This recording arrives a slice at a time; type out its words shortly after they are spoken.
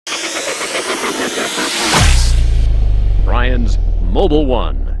Brian's Mobile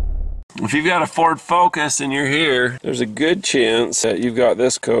One. If you've got a Ford Focus and you're here, there's a good chance that you've got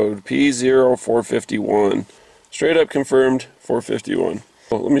this code, P0451. Straight up confirmed 451.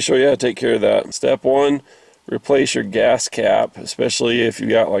 Well, let me show you how to take care of that. Step one, replace your gas cap, especially if you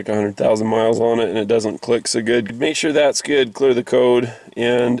got like 100,000 miles on it and it doesn't click so good. Make sure that's good, clear the code,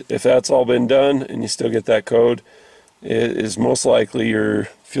 and if that's all been done and you still get that code, it is most likely your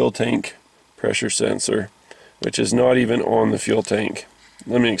fuel tank pressure sensor, which is not even on the fuel tank.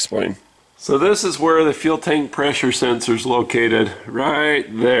 Let me explain. So this is where the fuel tank pressure sensor is located, right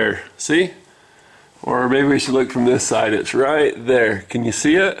there. See? Or maybe we should look from this side. It's right there. Can you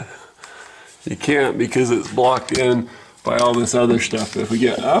see it? You can't because it's blocked in by all this other stuff. If we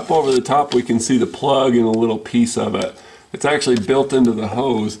get up over the top, we can see the plug and a little piece of it. It's actually built into the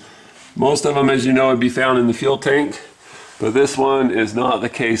hose. Most of them, as you know, would be found in the fuel tank, but this one is not the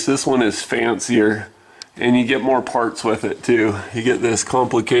case. This one is fancier, and you get more parts with it too. You get this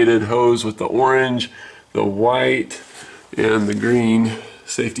complicated hose with the orange, the white, and the green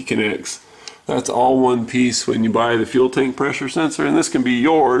safety connects. That's all one piece when you buy the fuel tank pressure sensor, and this can be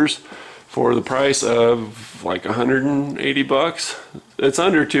yours for the price of like 180 bucks. It's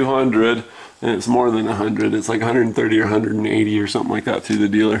under 200 and it's more than 100. It's like 130 or 180 or something like that through the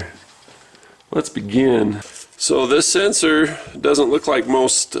dealer. Let's begin. So this sensor doesn't look like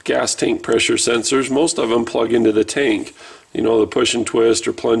most gas tank pressure sensors. Most of them plug into the tank, you know, the push and twist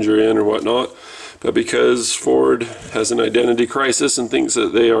or plunger in or whatnot. But because Ford has an identity crisis and thinks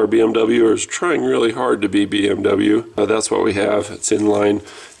that they are BMW, or is trying really hard to be BMW, that's what we have. It's in line,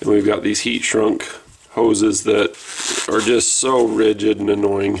 and we've got these heat shrunk hoses that are just so rigid and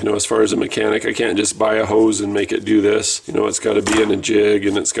annoying. You know, as far as a mechanic, I can't just buy a hose and make it do this. You know, it's got to be in a jig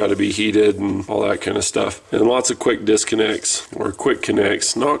and it's got to be heated and all that kind of stuff. And lots of quick disconnects or quick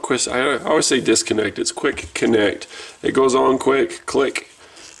connects. Not quick. I always say disconnect. It's quick connect. It goes on quick, click.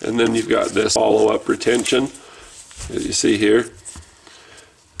 And then you've got this follow-up retention that you see here.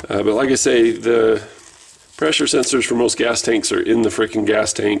 But like I say, the pressure sensors for most gas tanks are in the frickin'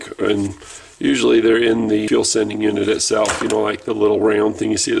 gas tank, and usually they're in the fuel sending unit itself, you know, like the little round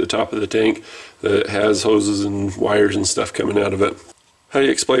thing you see at the top of the tank that has hoses and wires and stuff coming out of it. How do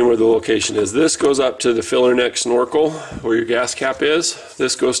you explain where the location is? This goes up to the filler neck snorkel where your gas cap is.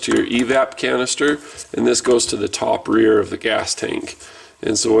 This goes to your evap canister, and this goes to the top rear of the gas tank.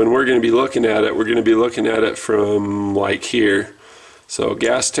 And so when we're going to be looking at it, we're going to be looking at it from like here. So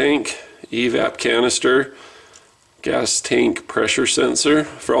gas tank, evap canister, gas tank pressure sensor.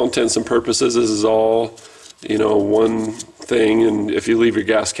 For all intents and purposes, this is all, you know, one thing. And if you leave your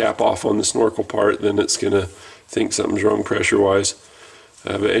gas cap off on the snorkel part, then it's going to think something's wrong pressure-wise.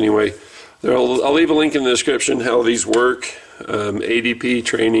 But anyway, I'll leave a link in the description how these work. ADP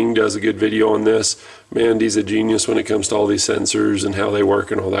Training does a good video on this. Mandy's a genius when it comes to all these sensors and how they work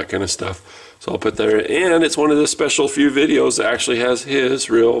and all that kind of stuff. So I'll put there, and it's one of the special few videos that actually has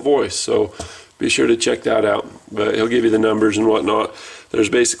his real voice. So be sure to check that out. But he'll give you the numbers and whatnot. There's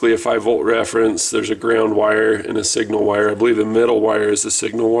basically a 5-volt reference. There's a ground wire and a signal wire. I believe the middle wire is the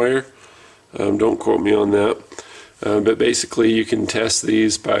signal wire. Don't quote me on that. But basically you can test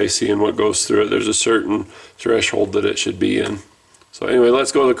these by seeing what goes through it. There's a certain threshold that it should be in. So anyway,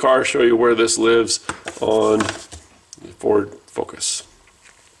 let's go to the car, show you where this lives on the Ford Focus.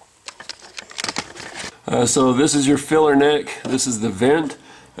 So this is your filler neck. This is the vent.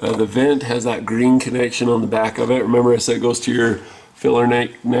 The vent has that green connection on the back of it. Remember I said it goes to your filler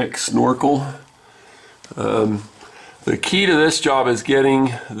neck snorkel. The key to this job is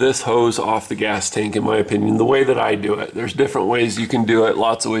getting this hose off the gas tank, in my opinion, the way that I do it. There's different ways you can do it,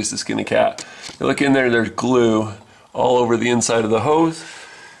 lots of ways to skin a cat. You look in there, there's glue all over the inside of the hose,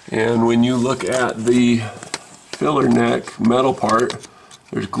 and when you look at the filler neck metal part,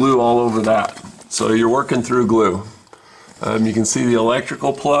 there's glue all over that. So you're working through glue. You can see the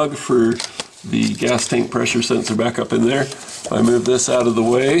electrical plug for the gas tank pressure sensor back up in there. If I move this out of the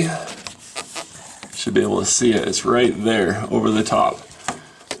way, should be able to see it. It's right there over the top.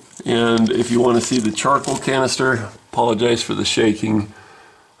 And if you want to see the charcoal canister, apologize for the shaking.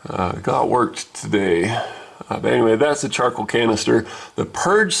 Got worked today. But anyway, that's the charcoal canister. The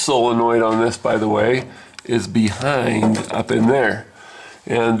purge solenoid on this, by the way, is behind up in there.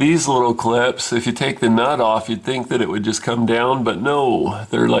 And these little clips, if you take the nut off, you'd think that it would just come down, but no,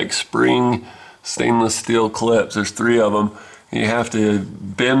 they're like spring stainless steel clips. There's 3 of them. You have to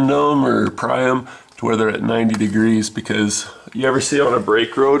bend them or pry them to where they're at 90 degrees, because you ever see on a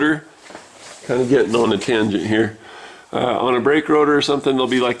brake rotor, kind of getting on a tangent here, On a brake rotor or something, there'll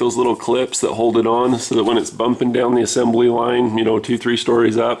be like those little clips that hold it on so that when it's bumping down the assembly line, you know, 2-3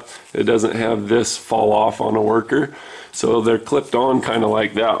 stories up, it doesn't have this fall off on a worker. So they're clipped on kind of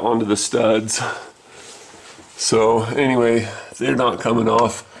like that onto the studs. So anyway, they're not coming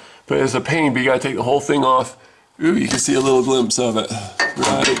off, but it's a pain, but you gotta take the whole thing off. Ooh, you can see a little glimpse of it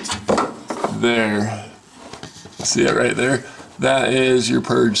right there. See it right there? That is your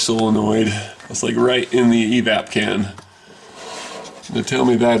purge solenoid. It's like right in the evap can. Now tell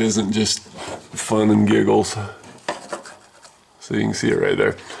me that isn't just fun and giggles. So you can see it right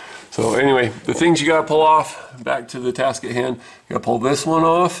there. So anyway, the things you gotta pull off, back to the task at hand, you gotta pull this one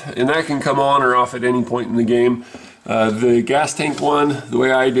off, and that can come on or off at any point in the game. The gas tank one, the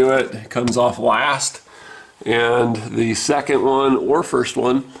way I do it, comes off last, and the second one or first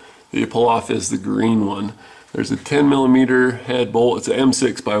one that you pull off is the green one. There's a 10mm head bolt. It's an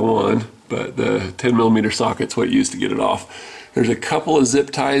M6x1, but the 10mm socket's what you use to get it off. There's a couple of zip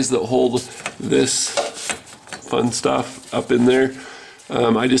ties that hold this fun stuff up in there.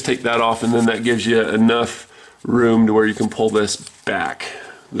 I just take that off, and then that gives you enough room to where you can pull this back.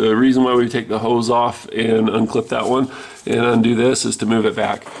 The reason why we take the hose off and unclip that one and undo this is to move it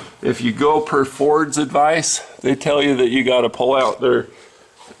back. If you go per Ford's advice, they tell you that you got to pull out their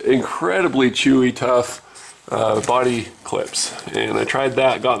incredibly chewy, tough body clips. And I tried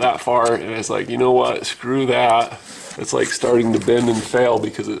that, got that far, and it's like, you know what, screw that. It's like starting to bend and fail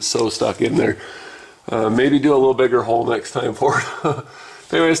because it's so stuck in there. Maybe do a little bigger hole next time for it.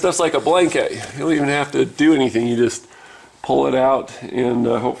 Anyway, stuff's like a blanket. You don't even have to do anything. You just pull it out and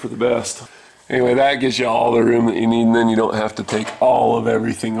hope for the best. Anyway, that gives you all the room that you need, and then you don't have to take all of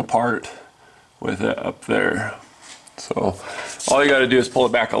everything apart with it up there. So all you got to do is pull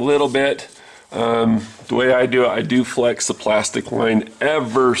it back a little bit. The way I do it, I do flex the plastic line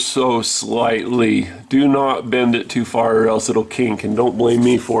ever so slightly. Do not bend it too far or else it'll kink, and don't blame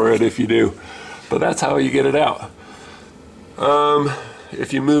me for it if you do. But that's how you get it out.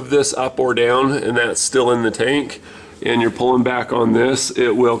 If you move this up or down and that's still in the tank and you're pulling back on this,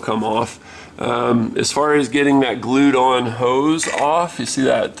 it will come off. As far as getting that glued on hose off, you see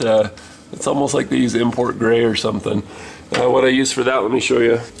that it's almost like they use import gray or something. What I use for that, let me show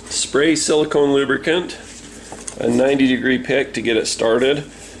you. Spray silicone lubricant, a 90-degree pick to get it started.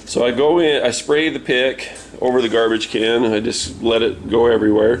 So I go in, I spray the pick over the garbage can, and I just let it go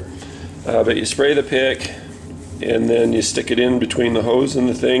everywhere. But you spray the pick, and then you stick it in between the hose and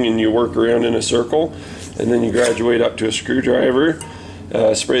the thing, and you work around in a circle, and then you graduate up to a screwdriver.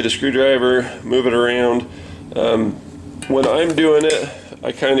 Spray the screwdriver, move it around. When I'm doing it,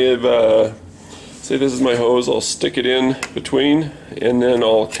 I kind of say this is my hose, I'll stick it in between, and then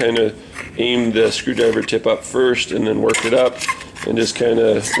I'll kind of aim the screwdriver tip up first and then work it up, and just kind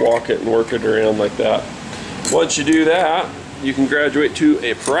of walk it and work it around like that. Once you do that, you can graduate to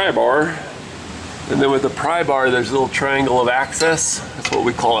a pry bar, and then with the pry bar there's a little triangle of access. That's what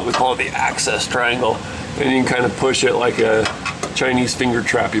we call it. We call it the access triangle, and you can kind of push it like a Chinese finger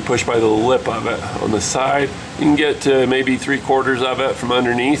trap. You push by the lip of it on the side. You can get to maybe 3/4 of it from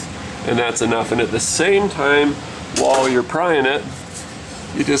underneath, and that's enough. And at the same time, while you're prying it,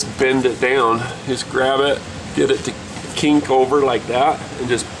 you just bend it down. Just grab it, get it to kink over like that, and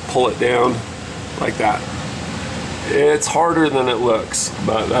just pull it down like that. It's harder than it looks,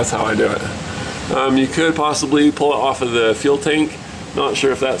 but that's how I do it. You could possibly pull it off of the fuel tank. Not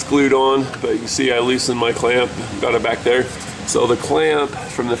sure if that's glued on, but you can see I loosened my clamp, got it back there. So the clamp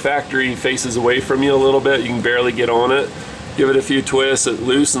from the factory faces away from you a little bit. You can barely get on it. Give it a few twists, it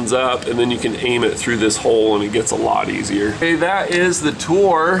loosens up, and then you can aim it through this hole and it gets a lot easier. Okay, that is the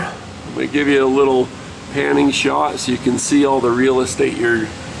tour. I'm gonna give you a little panning shot so you can see all the real estate you're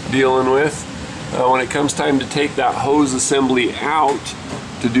dealing with. When it comes time to take that hose assembly out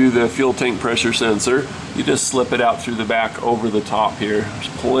to do the fuel tank pressure sensor, you just slip it out through the back over the top here. There's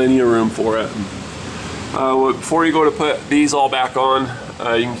plenty of room for it. Before you go to put these all back on,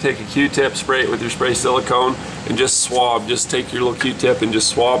 you can take a Q-tip, spray it with your spray silicone, and just swab. Just take your little Q-tip and just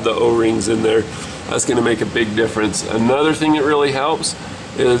swab the O-rings in there. That's going to make a big difference. Another thing that really helps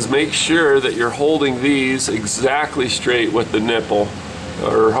is make sure that you're holding these exactly straight with the nipple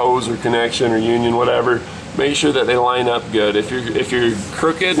or hose or connection or union, whatever. Make sure that they line up good. If you're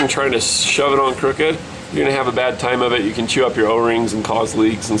crooked and trying to shove it on crooked, you're gonna have a bad time of it. You can chew up your O-rings and cause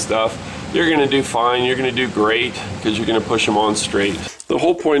leaks and stuff. You're gonna do fine, you're gonna do great, because you're gonna push them on straight. The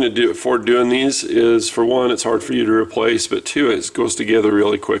whole point of Ford doing these is, for one, it's hard for you to replace, but two, it goes together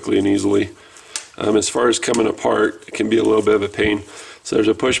really quickly and easily. As far as coming apart, it can be a little bit of a pain. So there's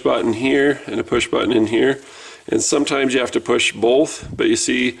a push button here and a push button in here, And sometimes you have to push both, but you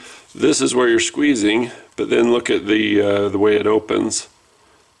see this is where you're squeezing, but then look at the way it opens.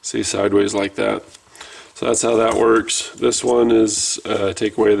 See, sideways like that. So that's how that works. This one is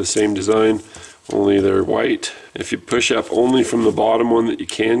take away the same design, only they're white. If you push up only from the bottom one that you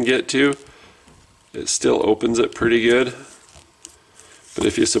can get to, it still opens it pretty good. But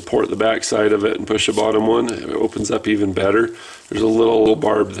if you support the back side of it and push the bottom one, it opens up even better. There's a little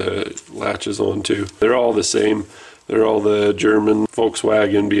barb that latches onto. They're all the same. They're all the German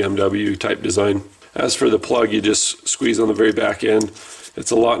Volkswagen, BMW type design. As for the plug, you just squeeze on the very back end.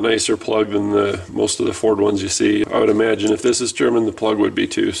 It's a lot nicer plug than most of the Ford ones you see. I would imagine if this is German, the plug would be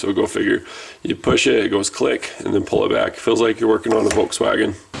too, so go figure. You push it, it goes click, and then pull it back. Feels like you're working on a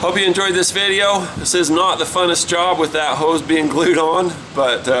Volkswagen. Hope you enjoyed this video. This is not the funnest job with that hose being glued on,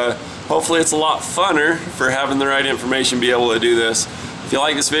 but hopefully it's a lot funner for having the right information be able to do this. If you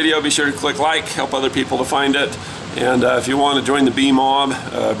like this video, be sure to click like, help other people to find it. And if you want to join the B Mob,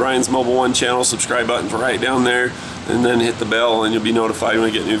 Brian's Mobile One channel, subscribe button's right down there, and then hit the bell and you'll be notified when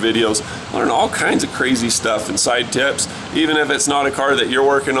we get new videos. Learn all kinds of crazy stuff and side tips. Even if it's not a car that you're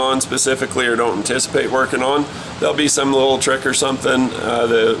working on specifically or don't anticipate working on, there'll be some little trick or something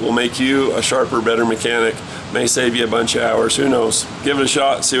that will make you a sharper, better mechanic. May save you a bunch of hours, who knows. Give it a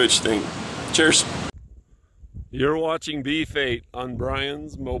shot, see what you think. Cheers. You're watching BFATE on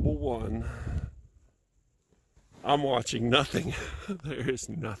Brian's Mobile One. I'm watching nothing. There is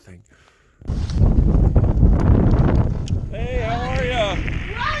nothing. Hey, how are ya?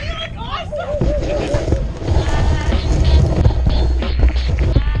 Wow, you look awesome!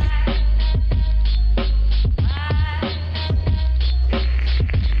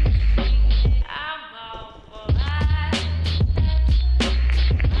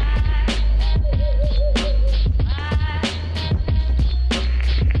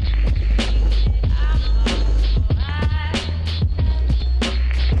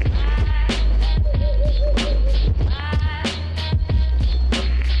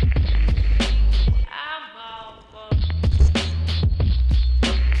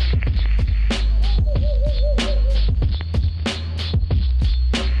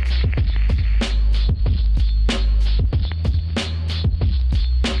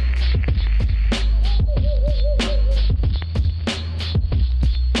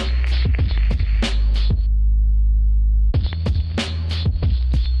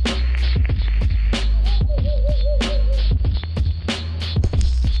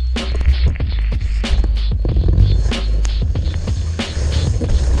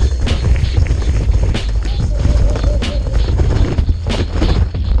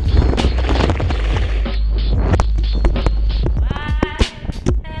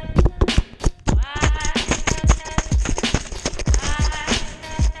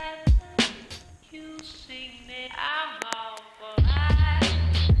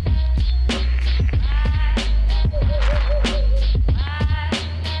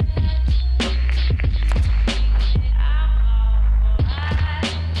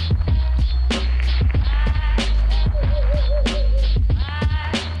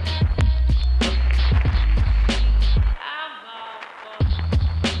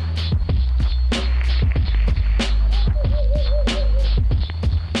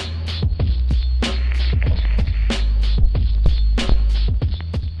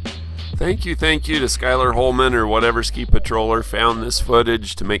 Thank you to Skylar Holman or whatever ski patroller found this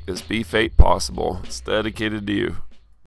footage to make this BFATE possible. It's dedicated to you.